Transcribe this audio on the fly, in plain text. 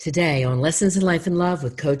Today on Lessons in Life and Love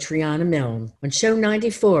with Coach Rihanna Milne. On show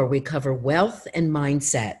 94, we cover wealth and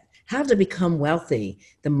mindset, how to become wealthy,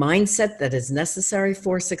 the mindset that is necessary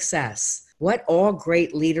for success, what all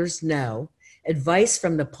great leaders know, advice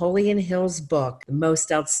from Napoleon Hill's book, the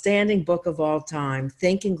most outstanding book of all time,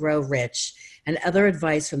 Think and Grow Rich, and other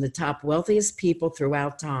advice from the top wealthiest people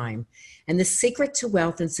throughout time. And the secret to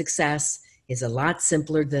wealth and success is a lot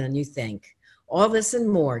simpler than you think. All this and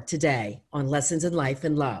more today on Lessons in Life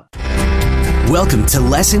and Love. Welcome to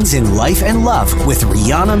Lessons in Life and Love with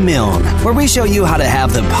Rihanna Milne, where we show you how to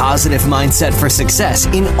have the positive mindset for success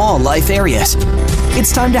in all life areas.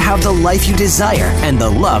 It's time to have the life you desire and the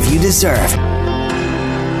love you deserve.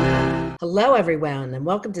 Hello, everyone, and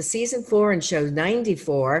welcome to Season 4 and Show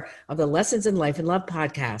 94 of the Lessons in Life and Love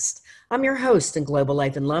podcast. I'm your host and Global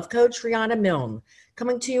Life and Love Coach, Rihanna Milne,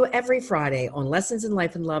 coming to you every Friday on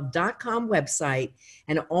lessonsinlifeandlove.com website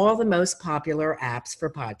and all the most popular apps for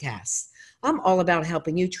podcasts. I'm all about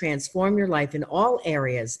helping you transform your life in all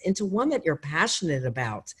areas into one that you're passionate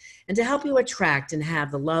about and to help you attract and have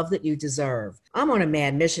the love that you deserve. I'm on a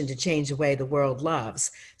mad mission to change the way the world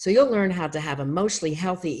loves, so you'll learn how to have emotionally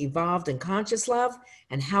healthy, evolved, and conscious love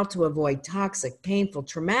and how to avoid toxic, painful,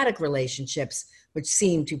 traumatic relationships which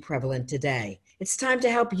seem too prevalent today. It's time to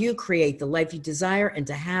help you create the life you desire and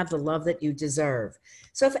to have the love that you deserve.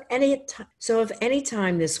 So if any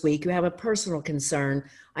time this week you have a personal concern,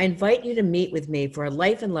 I invite you to meet with me for a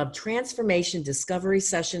Life and Love Transformation Discovery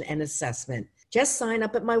Session and Assessment. Just sign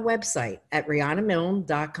up at my website at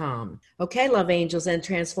rihannamilne.com. Okay, love angels and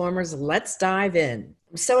transformers, let's dive in.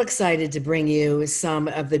 I'm so excited to bring you some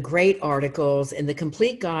of the great articles in the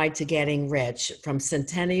Complete Guide to Getting Rich from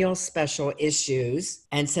Centennial Special Issues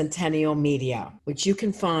and Centennial Media, which you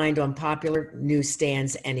can find on popular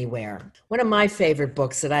newsstands anywhere. One of my favorite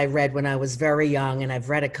books that I read when I was very young, and I've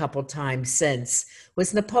read a couple times since,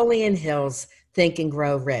 was Napoleon Hill's Think and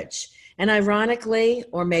Grow Rich. And ironically,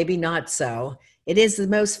 or maybe not so, it is the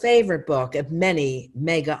most favorite book of many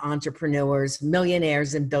mega entrepreneurs,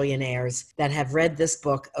 millionaires, and billionaires that have read this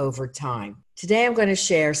book over time. Today, I'm going to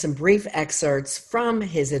share some brief excerpts from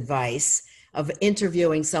his advice of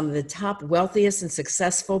interviewing some of the top wealthiest and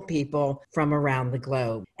successful people from around the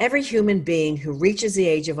globe. Every human being who reaches the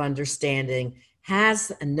age of understanding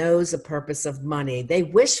has and knows the purpose of money. They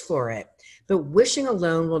wish for it, but wishing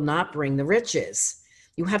alone will not bring the riches.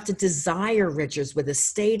 You have to desire riches with a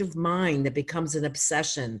state of mind that becomes an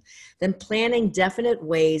obsession, then planning definite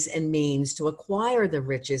ways and means to acquire the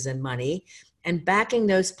riches and money, and backing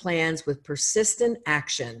those plans with persistent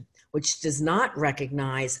action, which does not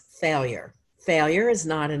recognize failure. Failure is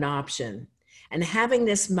not an option, and having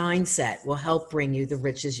this mindset will help bring you the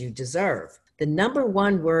riches you deserve. The number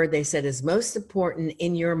one word they said is most important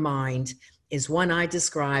in your mind is one I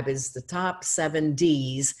describe as the top 7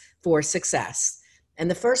 Ds for success. And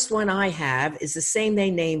the first one I have is the same they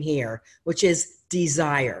name here, which is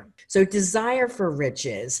desire. So desire for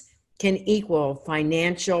riches can equal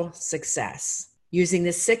financial success using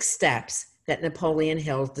the 6 steps that Napoleon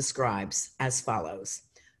Hill describes as follows.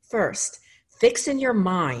 First, fix in your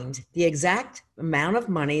mind the exact amount of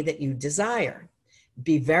money that you desire.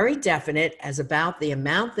 Be very definite as about the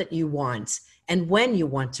amount that you want and when you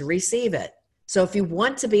want to receive it. So if you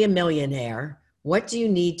want to be a millionaire, what do you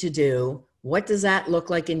need to do? What does that look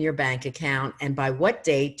like in your bank account? And by what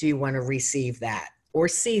date do you want to receive that or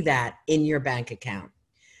see that in your bank account?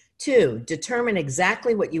 2, determine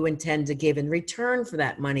exactly what you intend to give in return for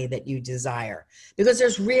that money that you desire, because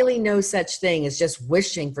there's really no such thing as just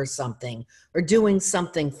wishing for something or doing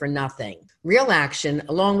something for nothing. Real action,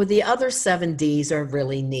 along with the other 7 Ds, are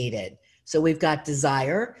really needed. So we've got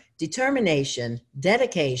desire, determination,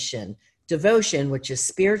 dedication, devotion, which is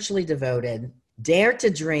spiritually devoted, dare to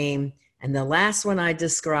dream, and the last one I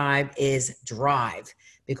describe is drive,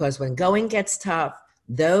 because when going gets tough,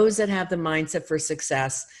 those that have the mindset for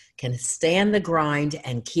success can stand the grind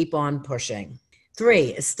and keep on pushing. 3,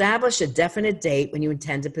 establish a definite date when you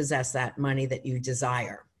intend to possess that money that you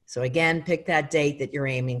desire. So again, pick that date that you're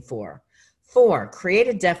aiming for. 4, create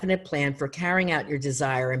a definite plan for carrying out your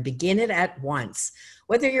desire and begin it at once,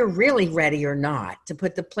 whether you're really ready or not, to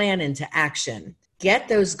put the plan into action. Get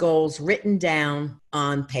those goals written down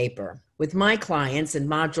on paper. With my clients in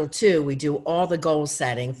Module 2, we do all the goal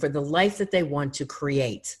setting for the life that they want to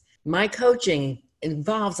create. My coaching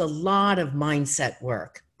involves a lot of mindset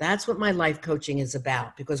work. That's what my life coaching is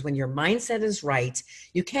about, because when your mindset is right,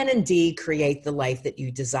 you can indeed create the life that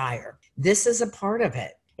you desire. This is a part of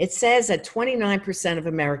it. It says that 29% of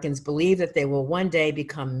Americans believe that they will one day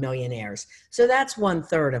become millionaires. So that's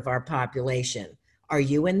 1/3 of our population. Are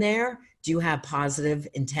you in there? Do you have positive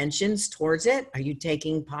intentions towards it? Are you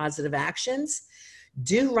taking positive actions?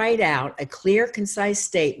 Do write out a clear, concise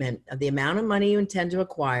statement of the amount of money you intend to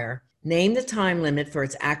acquire. Name the time limit for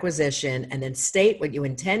its acquisition, and then state what you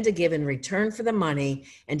intend to give in return for the money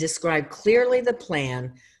and describe clearly the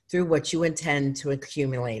plan through which you intend to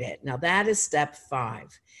accumulate it. Now, that is step 5.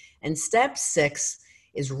 And step 6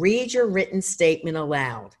 is read your written statement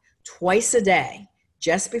aloud twice a day,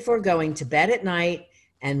 just before going to bed at night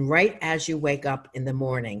and right as you wake up in the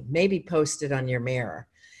morning. Maybe post it on your mirror.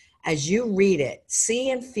 As you read it,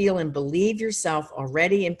 see and feel and believe yourself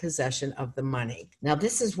already in possession of the money. Now,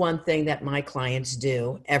 this is one thing that my clients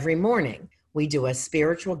do every morning. We do a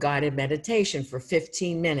spiritual guided meditation for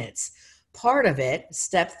 15 minutes. Part of it,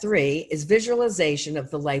 step 3, is visualization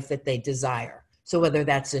of the life that they desire. So whether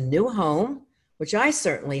that's a new home, which I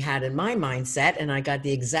certainly had in my mindset, and I got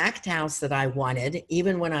the exact house that I wanted,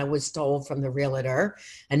 even when I was told from the realtor,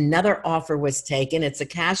 another offer was taken. It's a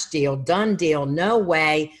cash deal, done deal, no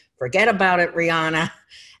way. Forget about it, Rihanna.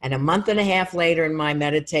 And a month and a half later in my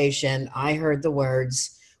meditation, I heard the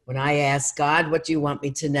words, when I asked God, what do you want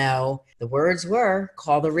me to know? The words were,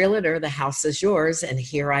 call the realtor, the house is yours, and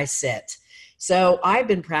here I sit. So I've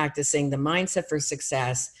been practicing the Mindset for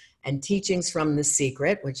Success and teachings from The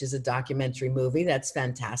Secret, which is a documentary movie that's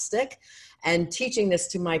fantastic, and teaching this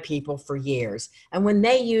to my people for years. And when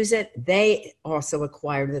they use it, they also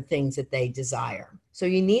acquire the things that they desire. So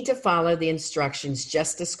you need to follow the instructions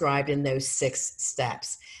just described in those 6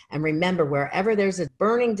 steps. And remember, wherever there's a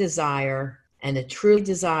burning desire and a true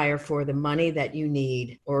desire for the money that you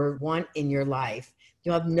need or want in your life,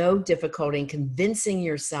 you'll have no difficulty in convincing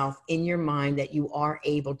yourself in your mind that you are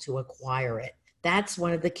able to acquire it. That's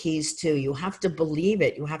one of the keys too. You have to believe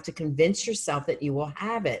it. You have to convince yourself that you will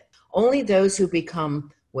have it. Only those who become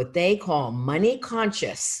what they call money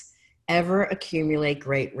conscious ever accumulate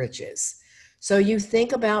great riches. So you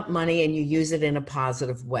think about money and you use it in a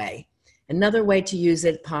positive way. Another way to use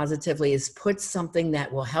it positively is put something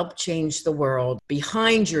that will help change the world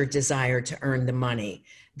behind your desire to earn the money.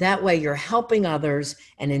 That way you're helping others,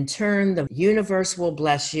 and in turn, the universe will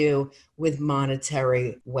bless you with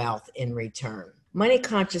monetary wealth in return. Money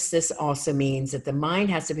consciousness also means that the mind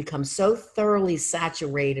has to become so thoroughly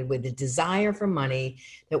saturated with the desire for money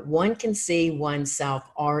that one can see oneself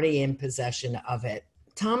already in possession of it.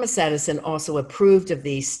 Thomas Edison also approved of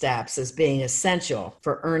these steps as being essential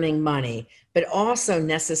for earning money, but also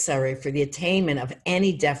necessary for the attainment of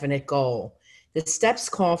any definite goal. The steps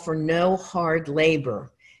call for no hard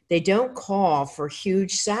labor. They don't call for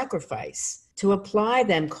huge sacrifice. To apply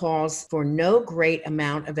them calls for no great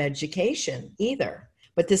amount of education either.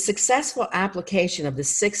 But the successful application of the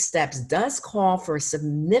 6 steps does call for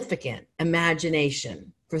significant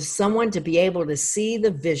imagination, for someone to be able to see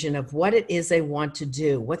the vision of what it is they want to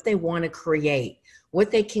do, what they want to create,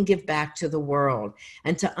 what they can give back to the world,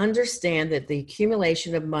 and to understand that the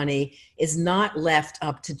accumulation of money is not left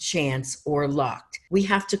up to chance or luck. We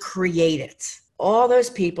have to create it. All those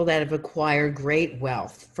people that have acquired great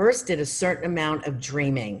wealth first did a certain amount of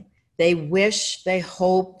dreaming. They wish, they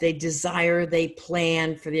hope, they desire, they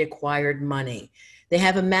plan for the acquired money. They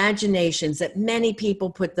have imaginations that many people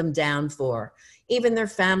put them down for. Even their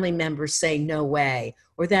family members say, no way,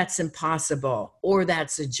 or that's impossible, or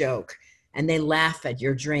that's a joke. And they laugh at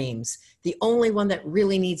your dreams. The only one that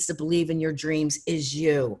really needs to believe in your dreams is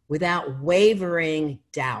you, without wavering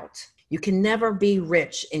doubt. You can never be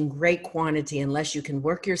rich in great quantity unless you can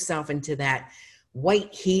work yourself into that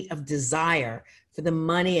white heat of desire for the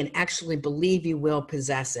money and actually believe you will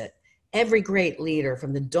possess it. Every great leader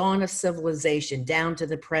from the dawn of civilization down to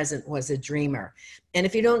the present was a dreamer. And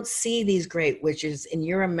if you don't see these great wishes in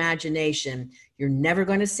your imagination, you're never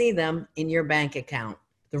going to see them in your bank account.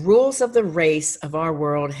 The rules of the race of our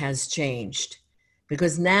world has changed,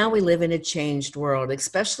 because now we live in a changed world,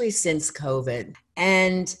 especially since COVID.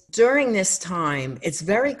 And during this time, it's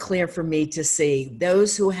very clear for me to see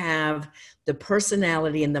those who have the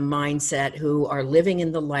personality and the mindset, who are living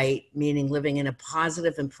in the light, meaning living in a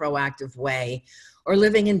positive and proactive way, or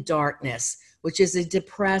living in darkness, which is a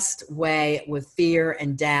depressed way with fear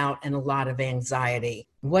and doubt and a lot of anxiety.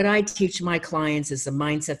 What I teach my clients is the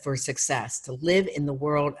mindset for success, to live in the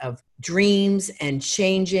world of dreams and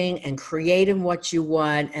changing and creating what you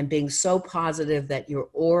want and being so positive that your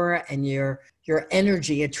aura and your Your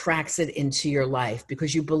energy attracts it into your life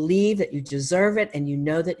because you believe that you deserve it and you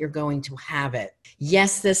know that you're going to have it.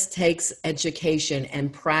 Yes, this takes education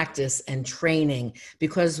and practice and training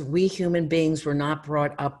because we human beings were not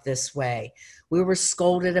brought up this way. We were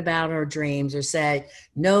scolded about our dreams or said,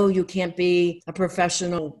 no, you can't be a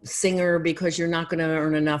professional singer because you're not going to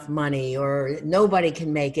earn enough money, or nobody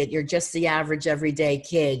can make it. You're just the average everyday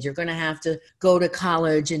kid. You're going to have to go to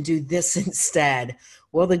college and do this instead.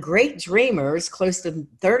 Well, the great dreamers, close to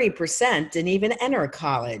 30%, didn't even enter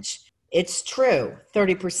college. It's true,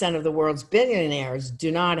 30% of the world's billionaires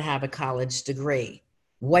do not have a college degree.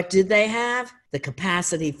 What did they have? The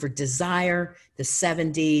capacity for desire, the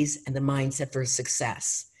 7Ds, and the mindset for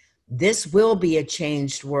success. This will be a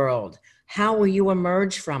changed world. How will you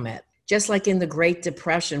emerge from it? Just like in the Great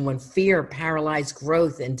Depression, when fear paralyzed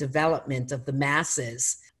growth and development of the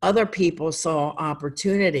masses, other people saw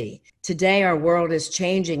opportunity. Today, our world is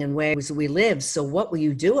changing in ways we live. So what will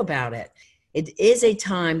you do about it? It is a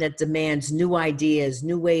time that demands new ideas,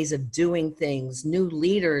 new ways of doing things, new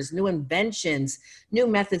leaders, new inventions, new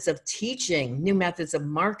methods of teaching, new methods of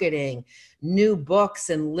marketing, new books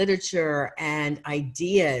and literature and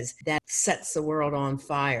ideas that sets the world on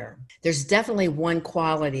fire. There's definitely one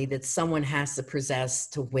quality that someone has to possess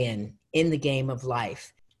to win in the game of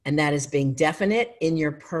life, and that is being definite in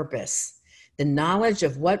your purpose, the knowledge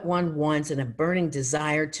of what one wants and a burning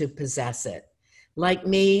desire to possess it. Like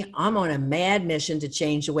me, I'm on a mad mission to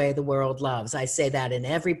change the way the world loves. I say that in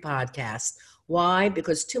every podcast. Why?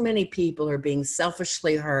 Because too many people are being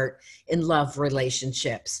selfishly hurt in love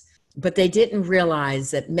relationships. But they didn't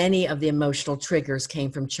realize that many of the emotional triggers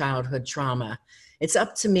came from childhood trauma. It's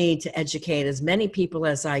up to me to educate as many people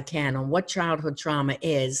as I can on what childhood trauma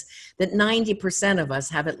is, that 90% of us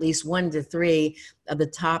have at least 1 to 3 of the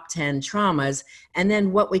top 10 traumas, and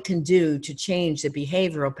then what we can do to change the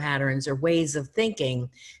behavioral patterns or ways of thinking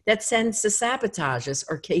that tends to sabotage us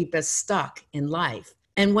or keep us stuck in life.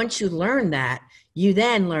 And once you learn that, you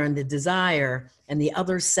then learn the desire and the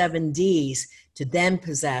other 7Ds to then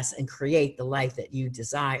possess and create the life that you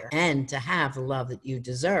desire and to have the love that you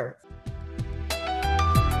deserve.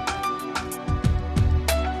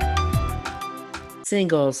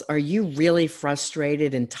 Singles, are you really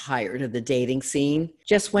frustrated and tired of the dating scene?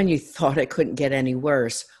 Just when you thought it couldn't get any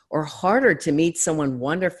worse or harder to meet someone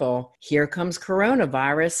wonderful, here comes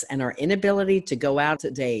coronavirus and our inability to go out to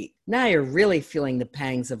date. Now you're really feeling the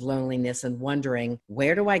pangs of loneliness and wondering,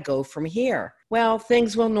 where do I go from here? Well,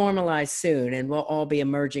 things will normalize soon and we'll all be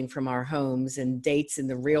emerging from our homes and dates in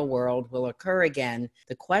the real world will occur again.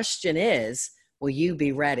 The question is, will you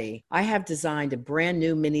be ready? I have designed a brand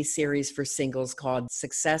new mini-series for singles called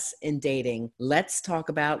Success in Dating. Let's talk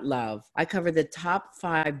about love. I cover the top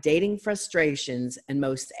 5 dating frustrations and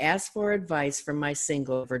most asked for advice from my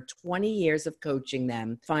singles over 20 years of coaching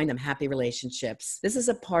them find them happy relationships. This is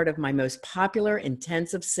a part of my most popular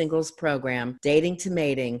intensive singles program, Dating to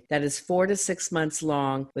Mating, that is 4 to 6 months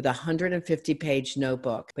long with a 150-page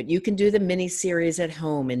notebook. But you can do the mini-series at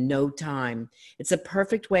home in no time. It's a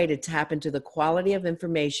perfect way to tap into the quality of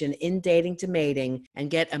information in Dating to Mating and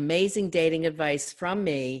get amazing dating advice from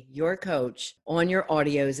me, your coach, on your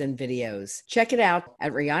audios and videos. Check it out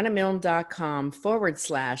at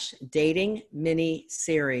RihannaMilne.com/dating mini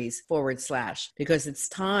series / because it's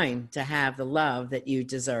time to have the love that you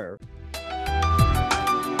deserve.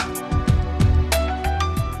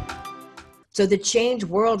 So the changed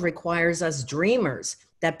world requires us dreamers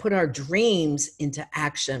that put our dreams into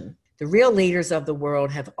action. The real leaders of the world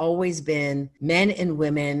have always been men and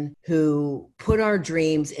women who put our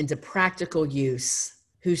dreams into practical use,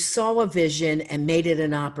 who saw a vision and made it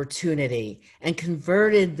an opportunity and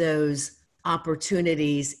converted those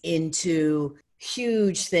opportunities into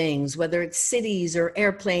huge things, whether it's cities or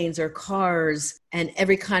airplanes or cars and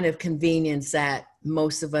every kind of convenience that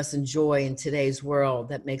most of us enjoy in today's world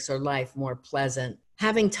that makes our life more pleasant.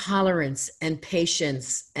 Having tolerance and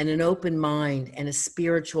patience and an open mind and a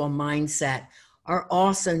spiritual mindset are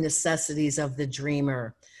also necessities of the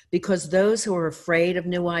dreamer, because those who are afraid of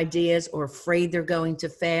new ideas or afraid they're going to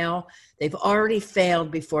fail, they've already failed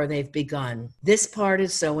before they've begun. This part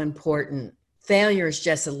is so important. Failure is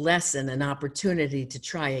just a lesson, an opportunity to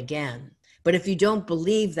try again. But if you don't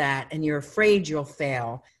believe that and you're afraid you'll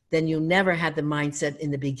fail, then you'll never have the mindset in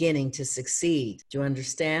the beginning to succeed. Do you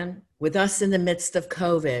understand? With us in the midst of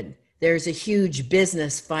COVID, there's a huge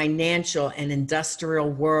business, financial, and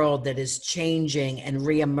industrial world that is changing and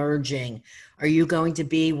reemerging. Are you going to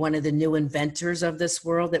be one of the new inventors of this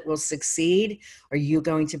world that will succeed? Are you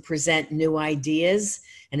going to present new ideas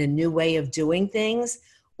and a new way of doing things?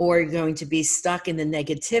 or you're going to be stuck in the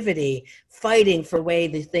negativity, fighting for the way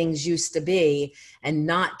the things used to be and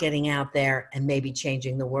not getting out there and maybe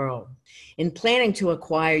changing the world. In planning to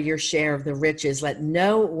acquire your share of the riches, let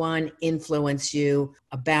no one influence you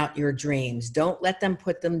about your dreams. Don't let them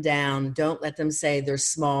put them down. Don't let them say they're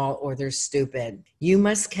small or they're stupid. You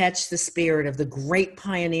must catch the spirit of the great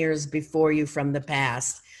pioneers before you from the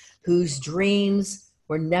past, whose dreams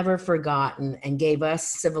were never forgotten and gave us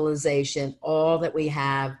civilization all that we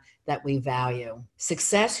have that we value.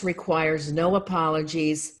 Success requires no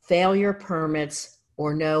apologies, failure permits,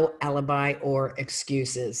 or no alibi or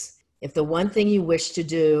excuses. If the one thing you wish to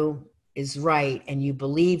do is right and you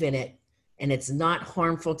believe in it and it's not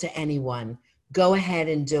harmful to anyone, go ahead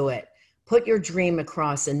and do it. Put your dream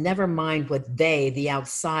across and never mind what they, the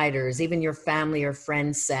outsiders, even your family or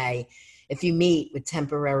friends say if you meet with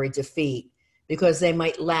temporary defeat, because they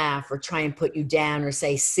might laugh or try and put you down or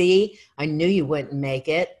say, see, I knew you wouldn't make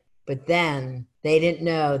it. But then they didn't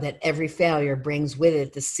know that every failure brings with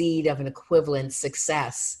it the seed of an equivalent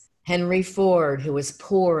success. Henry Ford, who was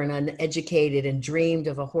poor and uneducated and dreamed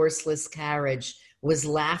of a horseless carriage, was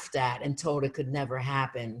laughed at and told it could never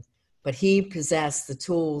happen. But he possessed the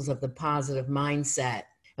tools of the positive mindset.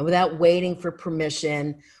 And without waiting for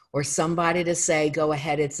permission or somebody to say, go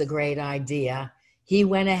ahead, it's a great idea, he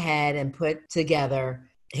went ahead and put together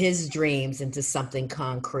his dreams into something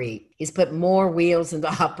concrete. He's put more wheels into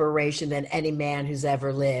operation than any man who's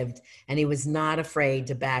ever lived, and he was not afraid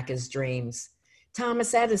to back his dreams.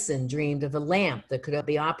 Thomas Edison dreamed of a lamp that could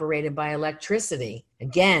be operated by electricity.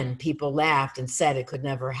 Again, people laughed and said it could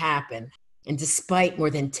never happen. And despite more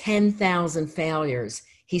than 10,000 failures,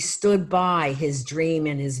 he stood by his dream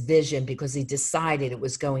and his vision because he decided it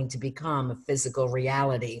was going to become a physical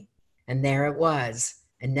reality. And there it was.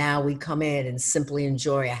 And now we come in and simply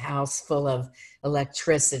enjoy a house full of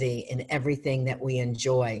electricity and everything that we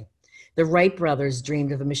enjoy. The Wright brothers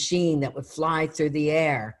dreamed of a machine that would fly through the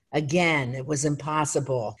air. Again, it was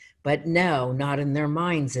impossible. But no, not in their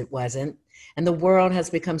minds it wasn't. And the world has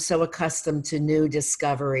become so accustomed to new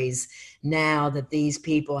discoveries now that these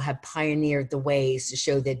people have pioneered the ways to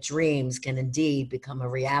show that dreams can indeed become a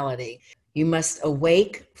reality. You must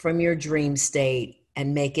awake from your dream state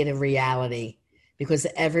and make it a reality, because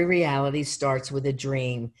every reality starts with a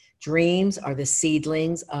dream. Dreams are the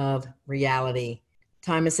seedlings of reality.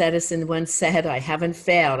 Thomas Edison once said, I haven't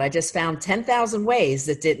failed. I just found 10,000 ways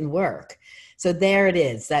that didn't work. So there it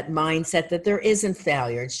is, that mindset that there isn't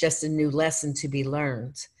failure. It's just a new lesson to be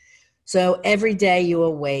learned. So every day you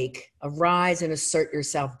awake, arise and assert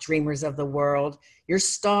yourself, dreamers of the world. Your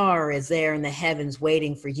star is there in the heavens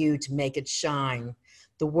waiting for you to make it shine.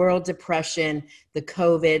 The world depression, the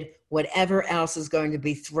COVID, whatever else is going to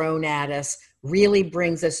be thrown at us really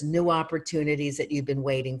brings us new opportunities that you've been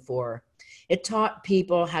waiting for. It taught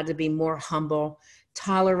people how to be more humble,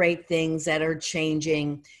 tolerate things that are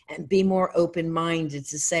changing, and be more open-minded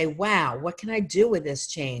to say, wow, what can I do with this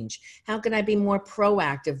change? How can I be more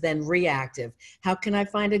proactive than reactive? How can I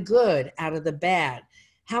find a good out of the bad?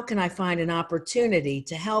 How can I find an opportunity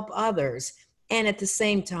to help others and at the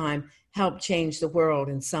same time help change the world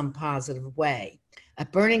in some positive way? A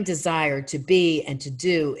burning desire to be and to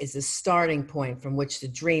do is the starting point from which the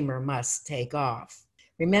dreamer must take off.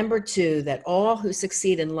 Remember, too, that all who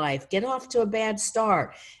succeed in life get off to a bad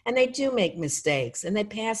start, and they do make mistakes, and they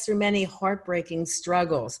pass through many heartbreaking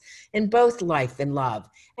struggles in both life and love,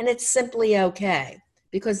 and it's simply okay,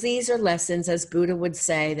 because these are lessons, as Buddha would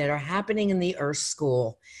say, that are happening in the Earth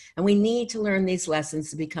School, and we need to learn these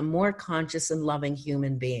lessons to become more conscious and loving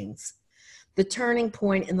human beings. The turning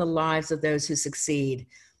point in the lives of those who succeed,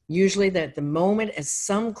 usually at the moment as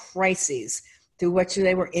some crises through which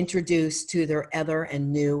they were introduced to their other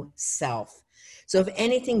and new self. So if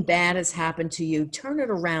anything bad has happened to you, turn it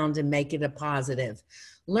around and make it a positive.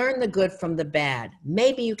 Learn the good from the bad.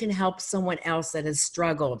 Maybe you can help someone else that has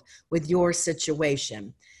struggled with your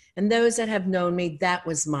situation. And those that have known me, that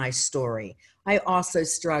was my story. I also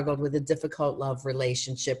struggled with a difficult love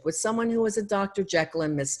relationship with someone who was a Dr. Jekyll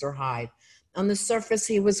and Mr. Hyde. On the surface,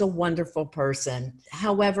 he was a wonderful person.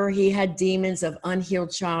 However, he had demons of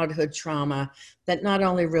unhealed childhood trauma that not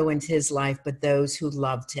only ruined his life, but those who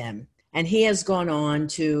loved him. And he has gone on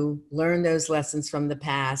to learn those lessons from the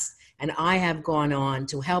past. And I have gone on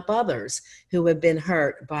to help others who have been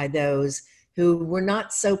hurt by those who were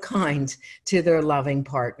not so kind to their loving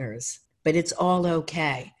partners. But it's all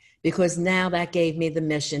okay, because now that gave me the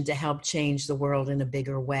mission to help change the world in a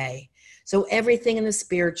bigger way. So everything in the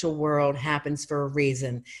spiritual world happens for a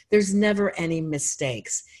reason. There's never any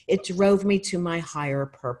mistakes. It drove me to my higher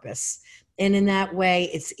purpose. And in that way,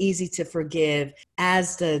 it's easy to forgive,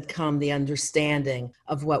 as did come the understanding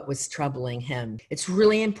of what was troubling him. It's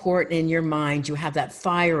really important in your mind you have that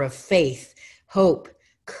fire of faith, hope,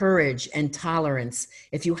 courage, and tolerance.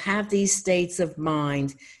 If you have these states of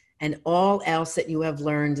mind and all else that you have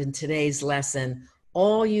learned in today's lesson,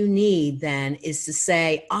 all you need then is to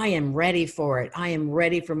say, I am ready for it. I am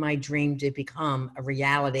ready for my dream to become a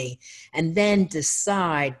reality. And then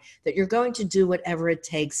decide that you're going to do whatever it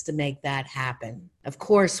takes to make that happen. Of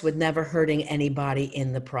course, with never hurting anybody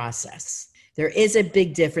in the process. There is a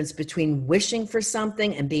big difference between wishing for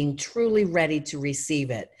something and being truly ready to receive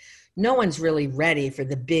it. No one's really ready for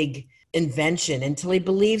the big invention until he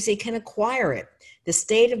believes he can acquire it. The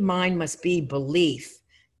state of mind must be belief,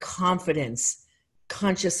 confidence,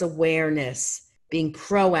 conscious awareness, being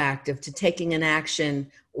proactive to taking an action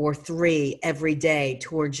or 3 every day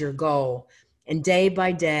towards your goal. And day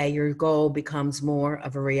by day, your goal becomes more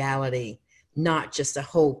of a reality, not just a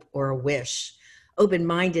hope or a wish.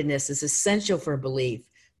 Open-mindedness is essential for belief.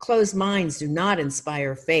 Closed minds do not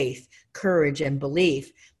inspire faith, courage, and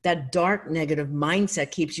belief. That dark negative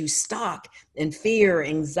mindset keeps you stuck in fear,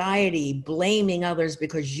 anxiety, blaming others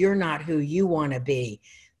because you're not who you want to be.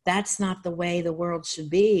 That's not the way the world should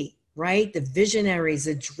be, right? The visionaries,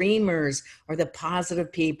 the dreamers are the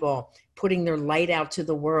positive people putting their light out to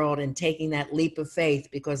the world and taking that leap of faith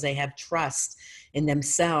because they have trust in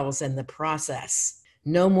themselves and the process.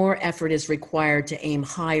 No more effort is required to aim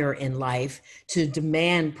higher in life, to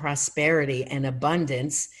demand prosperity and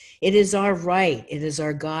abundance. It is our right. It is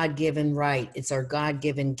our God-given right. It's our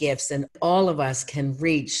God-given gifts. And all of us can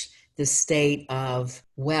reach the state of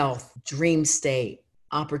wealth, dream state,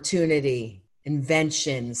 opportunity,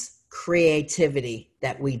 inventions, creativity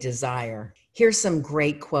that we desire. Here's some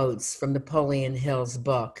great quotes from Napoleon Hill's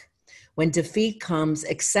book. When defeat comes,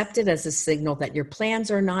 accept it as a signal that your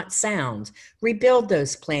plans are not sound. Rebuild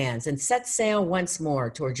those plans and set sail once more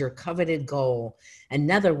towards your coveted goal.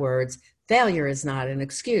 In other words, failure is not an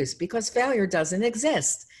excuse because failure doesn't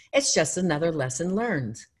exist. It's just another lesson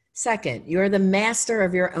learned. Second, you are the master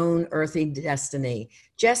of your own earthly destiny,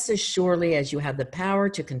 just as surely as you have the power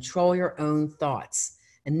to control your own thoughts.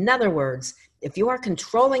 In other words, if you are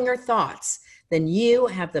controlling your thoughts, then you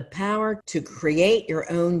have the power to create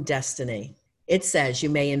your own destiny. It says you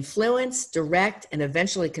may influence, direct, and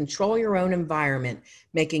eventually control your own environment,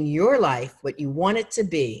 making your life what you want it to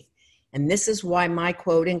be. And this is why my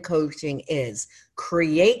quote in coaching is,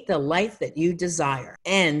 create the life that you desire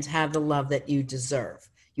and have the love that you deserve.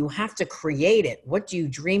 You have to create it. What do you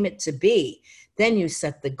dream it to be? Then you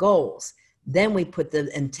set the goals. Then we put the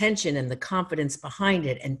intention and the confidence behind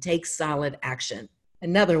it and take solid action.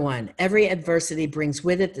 Another one, every adversity brings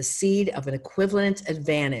with it the seed of an equivalent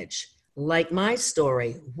advantage. Like my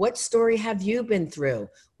story, what story have you been through?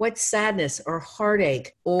 What sadness or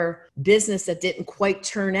heartache or business that didn't quite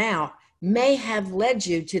turn out may have led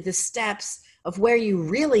you to the steps of where you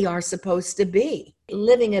really are supposed to be,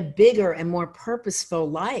 living a bigger and more purposeful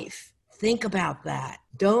life. Think about that.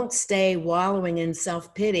 Don't stay wallowing in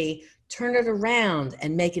self-pity. Turn it around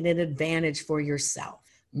and make it an advantage for yourself.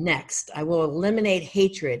 Next, I will eliminate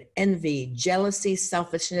hatred, envy, jealousy,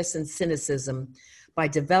 selfishness, and cynicism by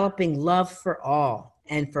developing love for all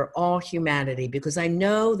and for all humanity, because I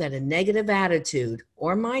know that a negative attitude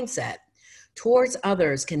or mindset towards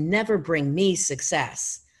others can never bring me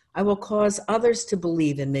success. I will cause others to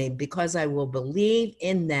believe in me because I will believe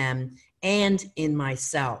in them and in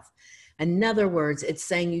myself. In other words, it's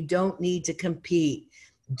saying you don't need to compete.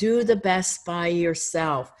 Do the best by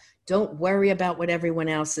yourself. Don't worry about what everyone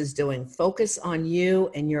else is doing. Focus on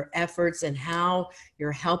you and your efforts and how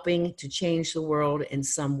you're helping to change the world in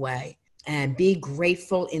some way. And be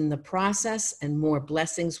grateful in the process, and more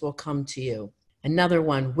blessings will come to you. Another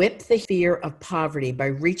one, whip the fear of poverty by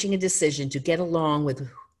reaching a decision to get along with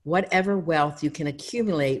whatever wealth you can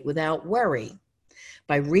accumulate without worry.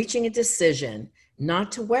 By reaching a decision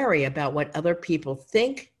not to worry about what other people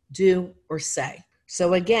think, do, or say.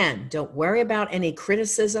 So again, don't worry about any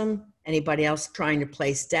criticism, anybody else trying to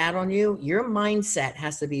place doubt on you. Your mindset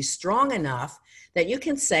has to be strong enough that you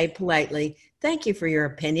can say politely, thank you for your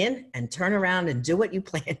opinion, and turn around and do what you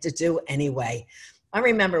plan to do anyway. I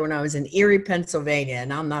remember when I was in Erie, Pennsylvania,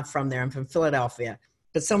 and I'm not from there, I'm from Philadelphia.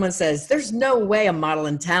 But someone says, there's no way a model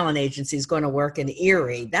and talent agency is going to work in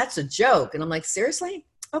Erie. That's a joke. And I'm like, seriously?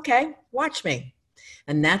 Okay, watch me.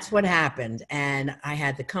 And that's what happened. And I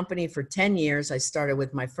had the company for 10 years. I started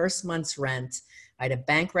with my first month's rent. I had a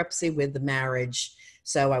bankruptcy with the marriage,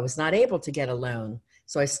 so I was not able to get a loan.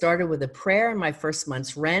 So I started with a prayer and my first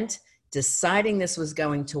month's rent, deciding this was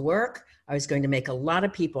going to work. I was going to make a lot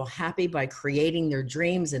of people happy by creating their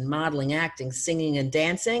dreams and modeling, acting, singing, and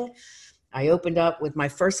dancing. I opened up with my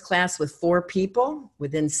first class with 4 people.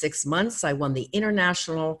 Within 6 months, I won the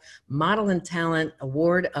International Model and Talent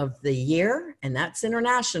Award of the Year, and that's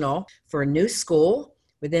international, for a new school.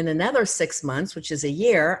 Within another 6 months, which is a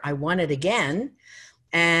year, I won it again.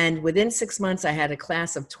 And within 6 months, I had a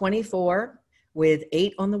class of 24 with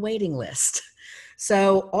 8 on the waiting list.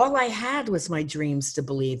 So all I had was my dreams to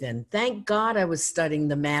believe in. Thank God I was studying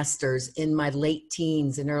the masters in my late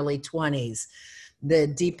teens and early 20s. The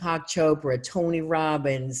Deepak Chopra, Tony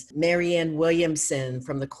Robbins, Marianne Williamson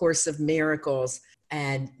from The Course of Miracles,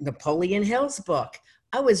 and Napoleon Hill's book.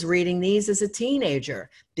 I was reading these as a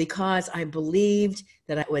teenager because I believed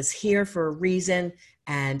that I was here for a reason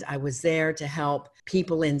and I was there to help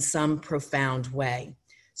people in some profound way.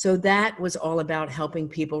 So that was all about helping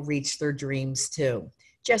people reach their dreams too,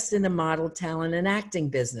 just in the model, talent, and acting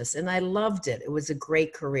business. And I loved it. It was a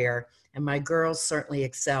great career. And my girls certainly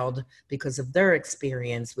excelled because of their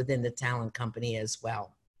experience within the talent company as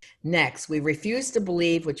well. Next, we refuse to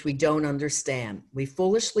believe which we don't understand. We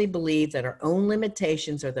foolishly believe that our own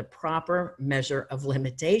limitations are the proper measure of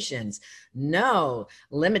limitations. No,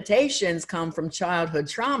 limitations come from childhood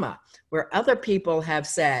trauma, where other people have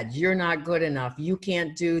said, you're not good enough, you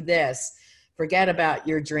can't do this, forget about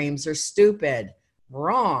your dreams, are stupid.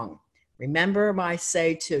 Wrong. Remember, I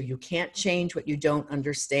say too, you can't change what you don't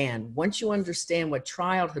understand. Once you understand what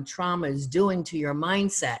childhood trauma is doing to your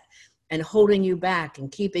mindset and holding you back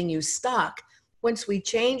and keeping you stuck, once we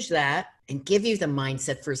change that and give you the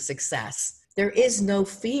mindset for success, there is no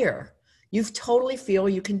fear. You totally feel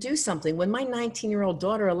you can do something. When my 19-year-old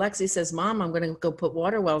daughter, Alexi, says, Mom, I'm going to go put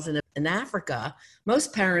water wells in Africa,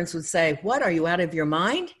 most parents would say, what, are you out of your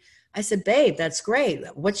mind? I said, babe, that's great.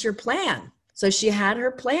 What's your plan? So she had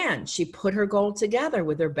her plan. She put her goal together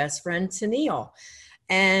with her best friend, Tennille.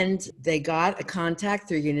 And they got a contact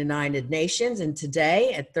through the United Nations. And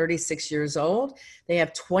today, at 36 years old, they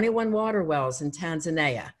have 21 water wells in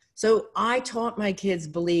Tanzania. So I taught my kids,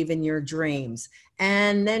 believe in your dreams.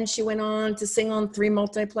 And then she went on to sing on 3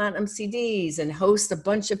 multi-platinum CDs and host a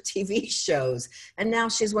bunch of TV shows. And now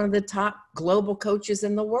she's one of the top global coaches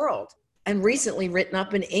in the world. And recently written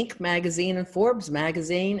up in Inc. magazine and Forbes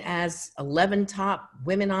magazine as 11 top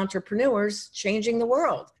women entrepreneurs changing the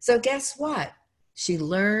world. So guess what? She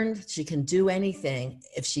learned she can do anything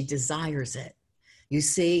if she desires it. You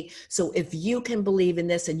see, so if you can believe in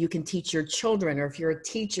this and you can teach your children, or if you're a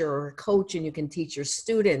teacher or a coach and you can teach your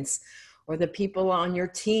students or the people on your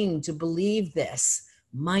team to believe this,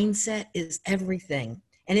 mindset is everything.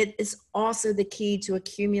 And it is also the key to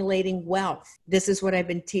accumulating wealth. This is what I've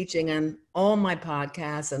been teaching on all my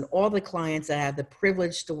podcasts and all the clients I have the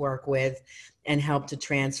privilege to work with and help to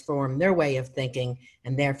transform their way of thinking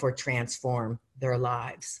and therefore transform their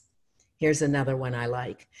lives. Here's another one I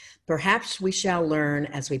like. Perhaps we shall learn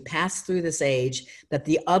as we pass through this age that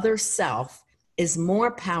the other self is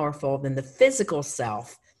more powerful than the physical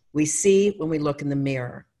self we see when we look in the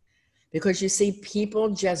mirror. Because you see, people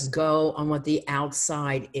just go on what the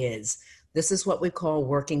outside is. This is what we call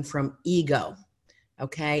working from ego,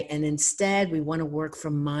 okay? And instead, we want to work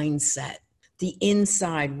from mindset, the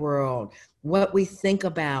inside world, what we think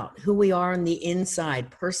about, who we are on the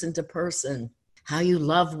inside, person to person, how you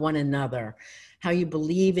love one another, how you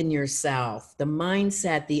believe in yourself. The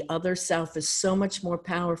mindset, the other self is so much more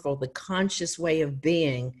powerful, the conscious way of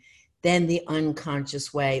being, than the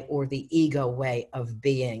unconscious way or the ego way of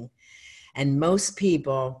being. And most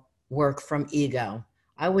people work from ego.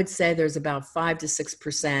 I would say there's about 5 to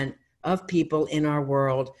 6% of people in our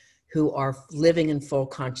world who are living in full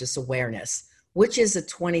conscious awareness, which is a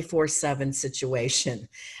 24/7 situation.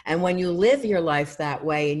 And when you live your life that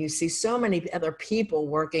way and you see so many other people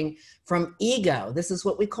working from ego, this is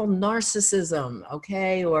what we call narcissism,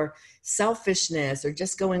 okay, or selfishness, or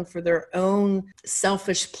just going for their own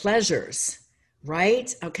selfish pleasures,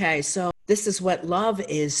 right? Okay, so this is what love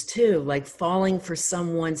is too, like falling for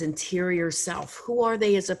someone's interior self. Who are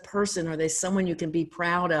they as a person? Are they someone you can be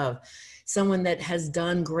proud of? Someone that has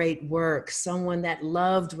done great work, someone that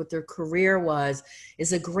loved what their career was,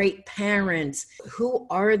 is a great parent. Who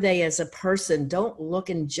are they as a person? Don't look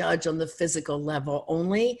and judge on the physical level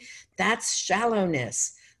only. That's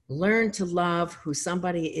shallowness. Learn to love who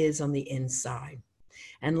somebody is on the inside.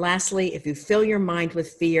 And lastly, if you fill your mind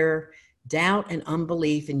with fear, doubt, and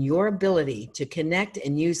unbelief in your ability to connect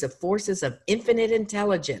and use the forces of infinite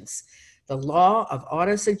intelligence, the law of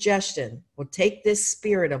autosuggestion will take this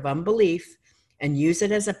spirit of unbelief and use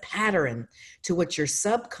it as a pattern to which your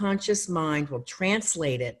subconscious mind will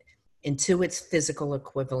translate it into its physical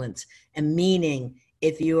equivalent. And meaning,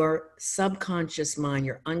 if your subconscious mind,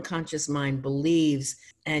 your unconscious mind believes,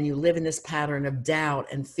 and you live in this pattern of doubt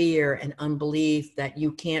and fear and unbelief that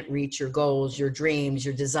you can't reach your goals, your dreams,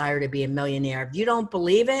 your desire to be a millionaire, if you don't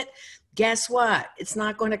believe it, guess what? It's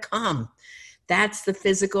not going to come. That's the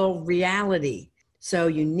physical reality. So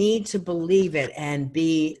you need to believe it and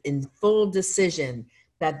be in full decision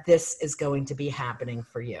that this is going to be happening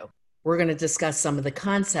for you. We're going to discuss some of the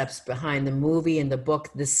concepts behind the movie and the book,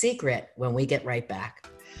 The Secret, when we get right back.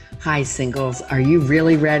 Hi, singles. Are you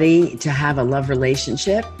really ready to have a love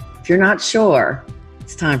relationship? If you're not sure,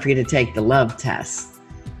 it's time for you to take the love test.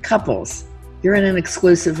 Couples, you're in an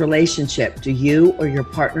exclusive relationship. Do you or your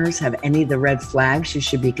partners have any of the red flags you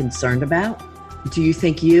should be concerned about? Do you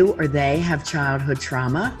think you or they have childhood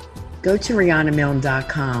trauma? Go to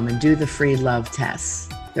RihannaMilne.com and do the free love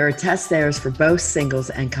test. There are tests there for both singles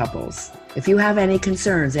and couples. If you have any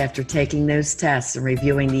concerns after taking those tests and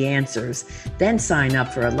reviewing the answers, then sign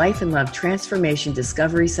up for a Life and Love Transformation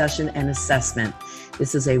Discovery Session and Assessment.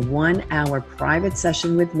 This is a 1-hour private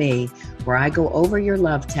session with me where I go over your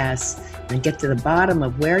love tests and get to the bottom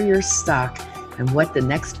of where you're stuck and what the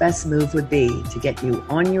next best move would be to get you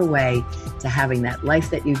on your way to having that life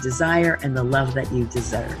that you desire and the love that you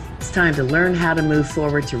deserve. It's time to learn how to move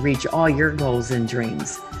forward to reach all your goals and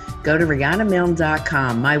dreams. Go to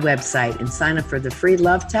RihannaMilne.com, my website, and sign up for the free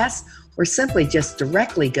love test, or simply just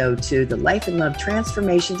directly go to the Life and Love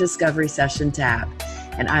Transformation Discovery Session tab.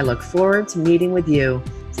 And I look forward to meeting with you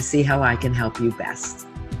to see how I can help you best.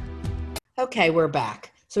 Okay, we're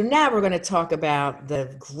back. So now we're going to talk about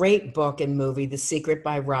the great book and movie, The Secret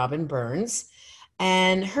by Robin Burns.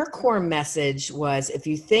 And her core message was, if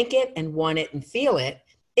you think it and want it and feel it,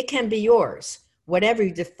 it can be yours, whatever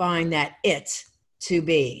you define that it to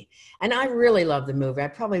be. And I really love the movie. I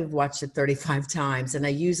probably watched it 35 times, and I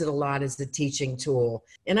use it a lot as a teaching tool.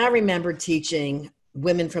 And I remember teaching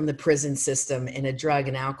women from the prison system in a drug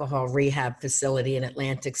and alcohol rehab facility in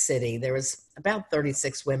Atlantic City. There was about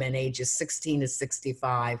 36 women ages 16 to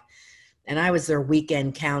 65. And I was their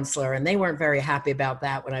weekend counselor, and they weren't very happy about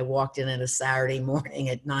that when I walked in on a Saturday morning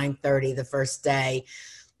at 9:30 the first day.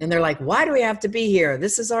 And they're like, why do we have to be here?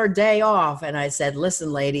 This is our day off. And I said,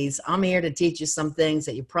 listen, ladies, I'm here to teach you some things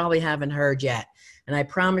that you probably haven't heard yet. And I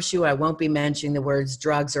promise you, I won't be mentioning the words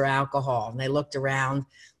drugs or alcohol. And they looked around,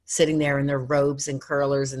 sitting there in their robes and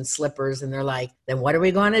curlers and slippers. And they're like, then what are we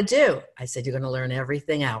going to do? I said, you're going to learn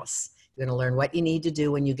everything else. You're going to learn what you need to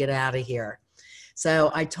do when you get out of here.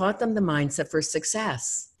 So I taught them the mindset for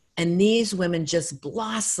success. And these women just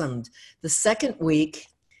blossomed. The second week,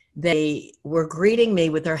 they were greeting me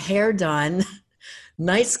with their hair done,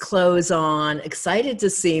 nice clothes on, excited to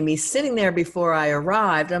see me, sitting there before I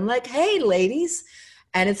arrived. I'm like, hey, ladies.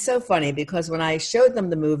 And it's so funny because when I showed them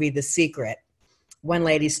the movie, The Secret, one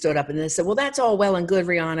lady stood up and they said, well, that's all well and good,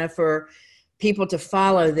 Rihanna, for people to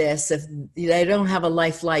follow this if they don't have a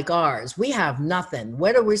life like ours. We have nothing.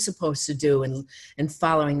 What are we supposed to do in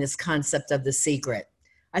following this concept of The Secret?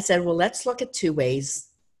 I said, well, let's look at two ways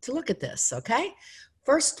to look at this, okay?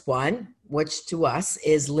 First one, which to us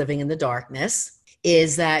is living in the darkness,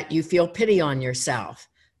 is that you feel pity on yourself.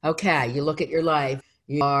 Okay, you look at your life,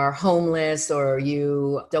 you are homeless or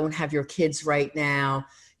you don't have your kids right now,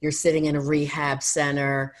 you're sitting in a rehab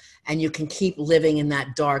center, and you can keep living in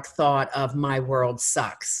that dark thought of my world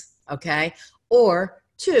sucks, okay? Or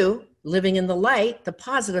two, living in the light, the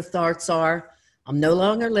positive thoughts are, I'm no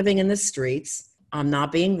longer living in the streets, I'm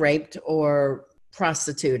not being raped or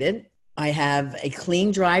prostituted, I have a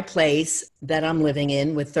clean, dry place that I'm living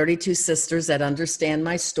in with 32 sisters that understand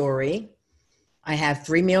my story. I have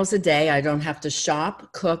 3 meals a day. I don't have to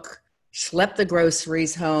shop, cook, schlep the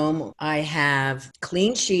groceries home. I have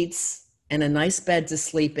clean sheets and a nice bed to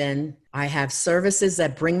sleep in. I have services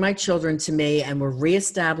that bring my children to me, and we're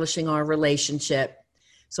reestablishing our relationship.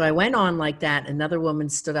 So I went on like that. Another woman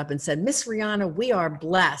stood up and said, Miss Rihanna, we are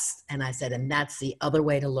blessed. And I said, and that's the other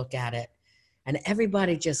way to look at it. And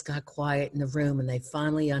everybody just got quiet in the room and they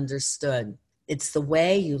finally understood. It's the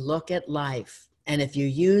way you look at life. And if you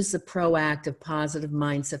use the proactive, positive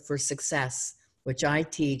mindset for success, which I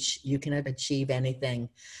teach, you can achieve anything.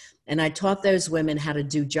 And I taught those women how to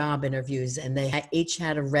do job interviews, and they each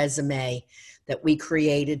had a resume that we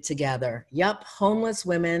created together. Yup, homeless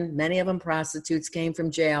women, many of them prostitutes, came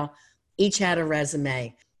from jail, each had a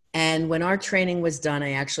resume. And when our training was done,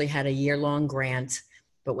 I actually had a year-long grant.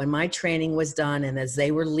 But when my training was done and as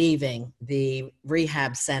they were leaving the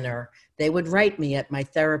rehab center, they would write me at my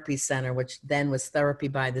therapy center, which then was Therapy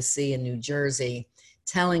by the Sea in New Jersey,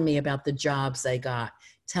 telling me about the jobs they got,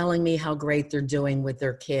 telling me how great they're doing with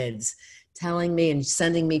their kids, telling me and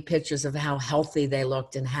sending me pictures of how healthy they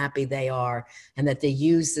looked and happy they are, and that they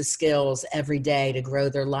use the skills every day to grow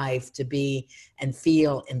their life, to be and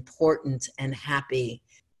feel important and happy.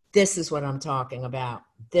 This is what I'm talking about.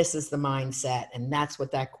 This is the mindset, and that's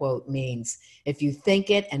what that quote means. If you think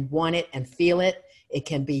it and want it and feel it, it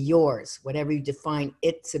can be yours, whatever you define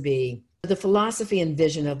it to be. The philosophy and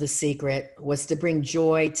vision of The Secret was to bring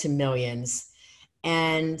joy to millions.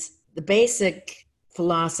 And the basic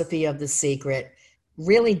philosophy of The Secret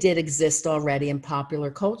really did exist already in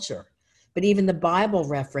popular culture. But even the Bible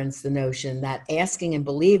referenced the notion that asking and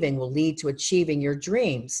believing will lead to achieving your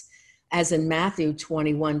dreams. As in Matthew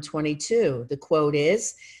 21:22, the quote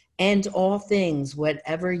is, "And all things,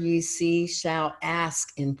 whatever ye see, shall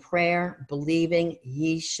ask in prayer, believing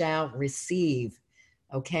ye shall receive."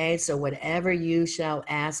 Okay, so whatever you shall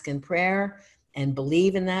ask in prayer and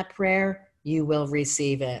believe in that prayer, you will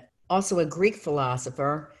receive it. Also, a Greek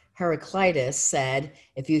philosopher, Heraclitus, said,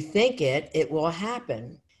 if you think it, it will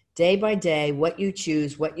happen. Day by day, what you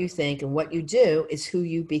choose, what you think, and what you do is who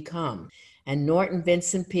you become. And Norton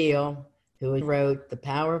Vincent Peale, who wrote The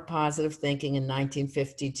Power of Positive Thinking in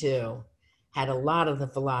 1952, had a lot of the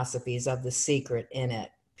philosophies of The Secret in it.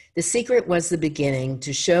 The Secret was the beginning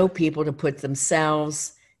to show people to put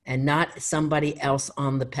themselves and not somebody else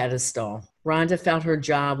on the pedestal. Rhonda felt her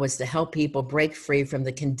job was to help people break free from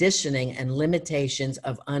the conditioning and limitations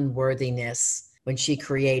of unworthiness when she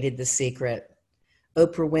created The Secret.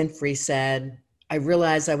 Oprah Winfrey said, "I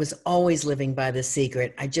realized I was always living by the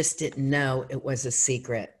secret. I just didn't know it was a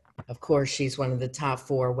secret." Of course, she's one of the top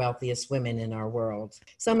 4 wealthiest women in our world.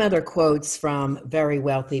 Some other quotes from very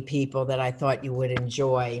wealthy people that I thought you would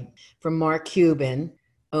enjoy. From Mark Cuban,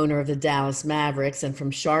 owner of the Dallas Mavericks, and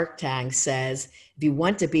from Shark Tank, says, if you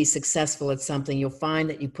want to be successful at something, you'll find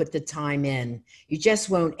that you put the time in. You just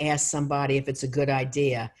won't ask somebody if it's a good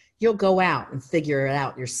idea. You'll go out and figure it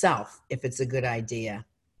out yourself if it's a good idea.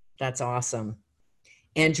 That's awesome.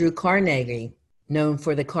 Andrew Carnegie, known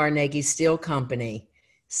for the Carnegie Steel Company,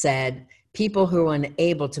 said, people who are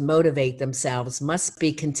unable to motivate themselves must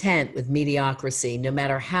be content with mediocrity, no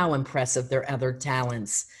matter how impressive their other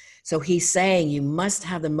talents. So he's saying you must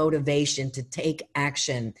have the motivation to take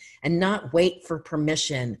action and not wait for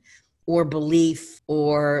permission or belief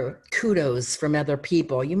or kudos from other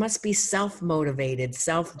people. You must be self-motivated,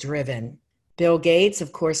 self-driven. Bill Gates,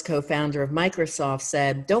 of course, co-founder of Microsoft,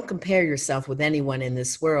 said, don't compare yourself with anyone in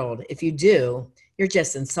this world. If you do, you're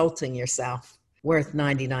just insulting yourself. Worth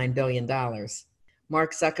 $99 billion.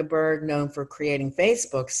 Mark Zuckerberg, known for creating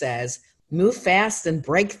Facebook, says, move fast and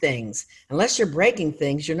break things. Unless you're breaking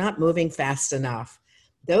things, you're not moving fast enough.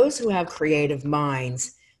 Those who have creative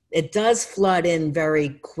minds, it does flood in very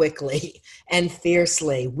quickly and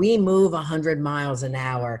fiercely. We move 100 miles an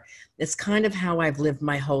hour. It's kind of how I've lived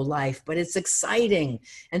my whole life, but it's exciting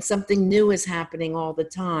and something new is happening all the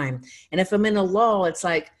time. And if I'm in a lull, it's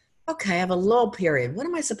like, okay, I have a lull period. What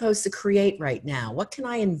am I supposed to create right now? What can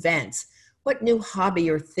I invent? What new hobby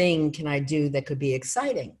or thing can I do that could be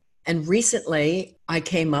exciting? And recently, I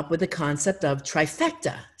came up with the concept of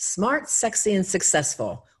trifecta: smart, sexy, and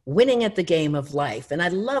successful, winning at the game of life. And I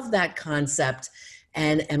love that concept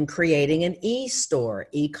and am creating an e-store,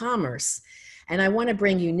 e-commerce. And I want to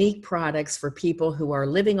bring unique products for people who are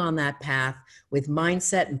living on that path with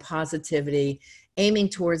mindset and positivity, aiming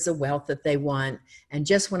towards the wealth that they want, and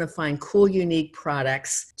just want to find cool, unique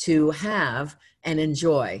products to have and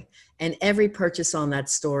enjoy. And every purchase on that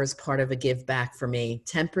store is part of a give back for me.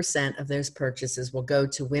 10% of those purchases will go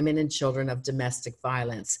to women and children of domestic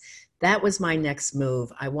violence. That was my next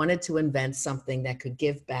move. I wanted to invent something that could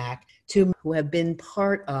give back to who have been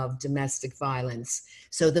part of domestic violence.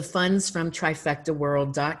 So the funds from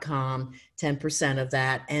trifectaworld.com, 10% of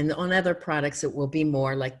that, and on other products it will be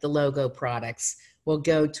more, like the logo products, will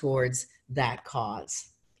go towards that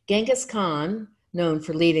cause. Genghis Khan, known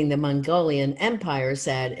for leading the Mongolian Empire,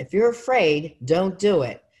 said, if you're afraid, don't do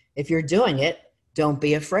it. If you're doing it, don't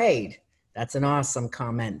be afraid. That's an awesome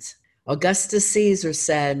comment. Augustus Caesar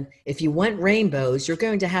said, if you want rainbows, you're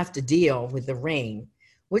going to have to deal with the rain,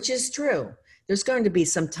 which is true. There's going to be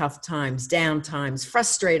some tough times, down times,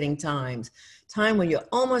 frustrating times, time when you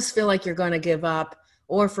almost feel like you're going to give up,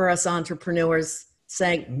 or for us entrepreneurs,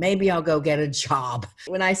 saying, maybe I'll go get a job.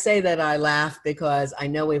 When I say that, I laugh because I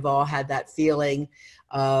know we've all had that feeling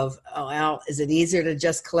of, oh, well, is it easier to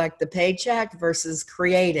just collect the paycheck versus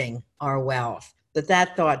creating our wealth? But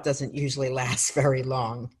that thought doesn't usually last very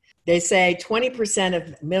long. They say 20%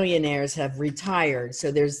 of millionaires have retired.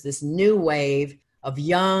 So there's this new wave of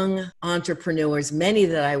young entrepreneurs, many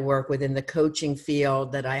that I work with in the coaching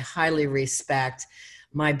field that I highly respect.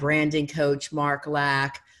 My branding coach, Mark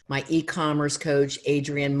Lack, my e-commerce coach,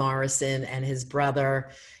 Adrian Morrison, and his brother,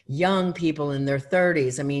 young people in their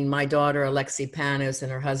 30s. I mean, my daughter, Alexi Panos,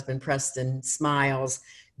 and her husband, Preston Smiles,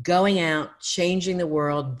 going out, changing the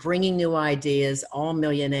world, bringing new ideas, all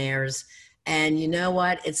millionaires. And you know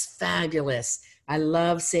what? It's fabulous. I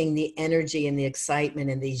love seeing the energy and the excitement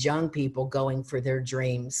in these young people going for their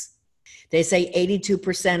dreams. They say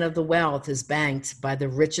 82% of the wealth is banked by the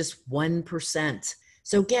richest 1%.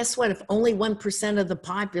 So guess what? If only 1% of the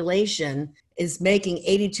population is making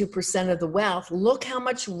 82% of the wealth, look how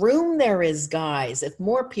much room there is, guys, if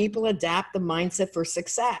more people adapt the mindset for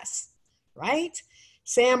success, right?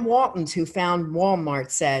 Sam Walton, who found Walmart,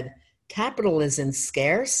 said, capital isn't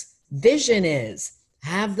scarce, vision is.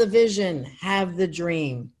 Have the vision, have the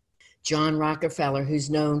dream. John Rockefeller, who's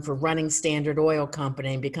known for running Standard Oil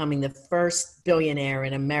Company and becoming the first billionaire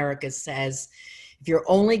in America, says, if your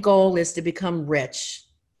only goal is to become rich,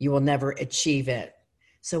 you will never achieve it.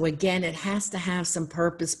 So again, it has to have some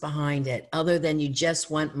purpose behind it, other than you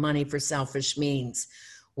just want money for selfish means.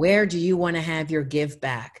 Where do you want to have your give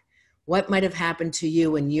back? What might have happened to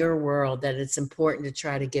you in your world that it's important to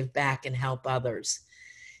try to give back and help others?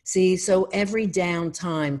 See, so every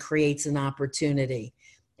downtime creates an opportunity.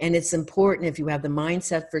 And it's important, if you have the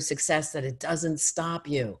mindset for success, that it doesn't stop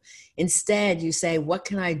you. Instead, you say, what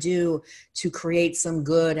can I do to create some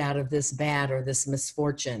good out of this bad or this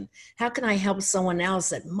misfortune? How can I help someone else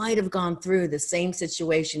that might have gone through the same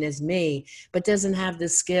situation as me, but doesn't have the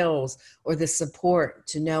skills or the support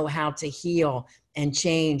to know how to heal and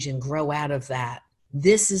change and grow out of that?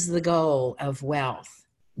 This is the goal of wealth.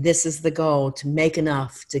 This is the goal, to make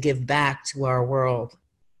enough to give back to our world.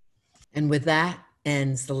 And with that,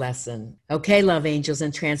 ends the lesson. Okay, love angels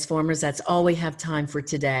and transformers, that's all we have time for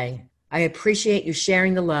today. I appreciate you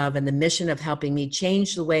sharing the love and the mission of helping me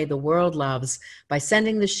change the way the world loves by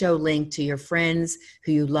sending the show link to your friends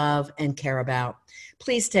who you love and care about.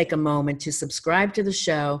 Please take a moment to subscribe to the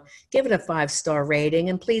show, give it a 5-star rating,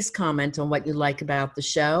 and please comment on what you like about the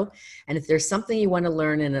show. And if there's something you want to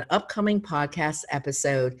learn in an upcoming podcast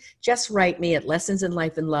episode, just write me at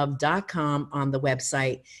lessonsinlifeandlove.com on the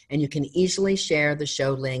website, and you can easily share the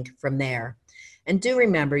show link from there. And do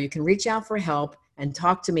remember, you can reach out for help and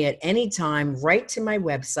talk to me at any time. Write to my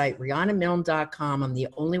website, RihannaMilne.com. I'm the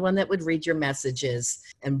only one that would read your messages.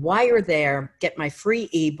 And while you're there, get my free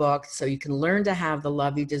ebook so you can learn to have the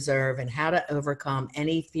love you deserve and how to overcome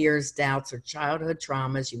any fears, doubts, or childhood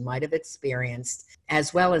traumas you might have experienced,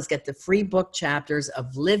 as well as get the free book chapters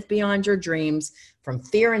of Live Beyond Your Dreams, From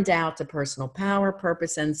Fear and Doubt to Personal Power,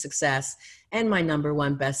 Purpose, and Success, and my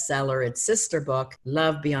 #1 bestseller, its sister book,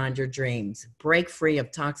 Love Beyond Your Dreams, Break Free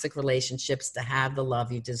of Toxic Relationships to Have the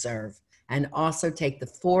Love You Deserve. And also take the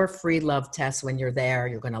 4 free love tests when you're there.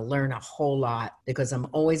 You're going to learn a whole lot, because I'm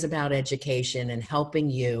always about education and helping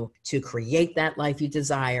you to create that life you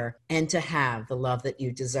desire and to have the love that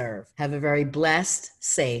you deserve. Have a very blessed,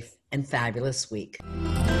 safe, and fabulous week.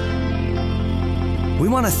 We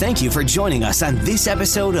want to thank you for joining us on this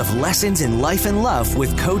episode of Lessons in Life and Love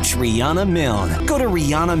with Coach Rihanna Milne. Go to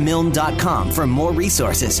RihannaMilne.com for more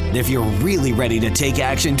resources. And if you're really ready to take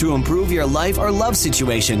action to improve your life or love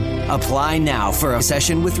situation, apply now for a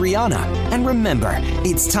session with Rihanna. And remember,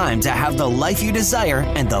 it's time to have the life you desire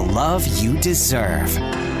and the love you deserve.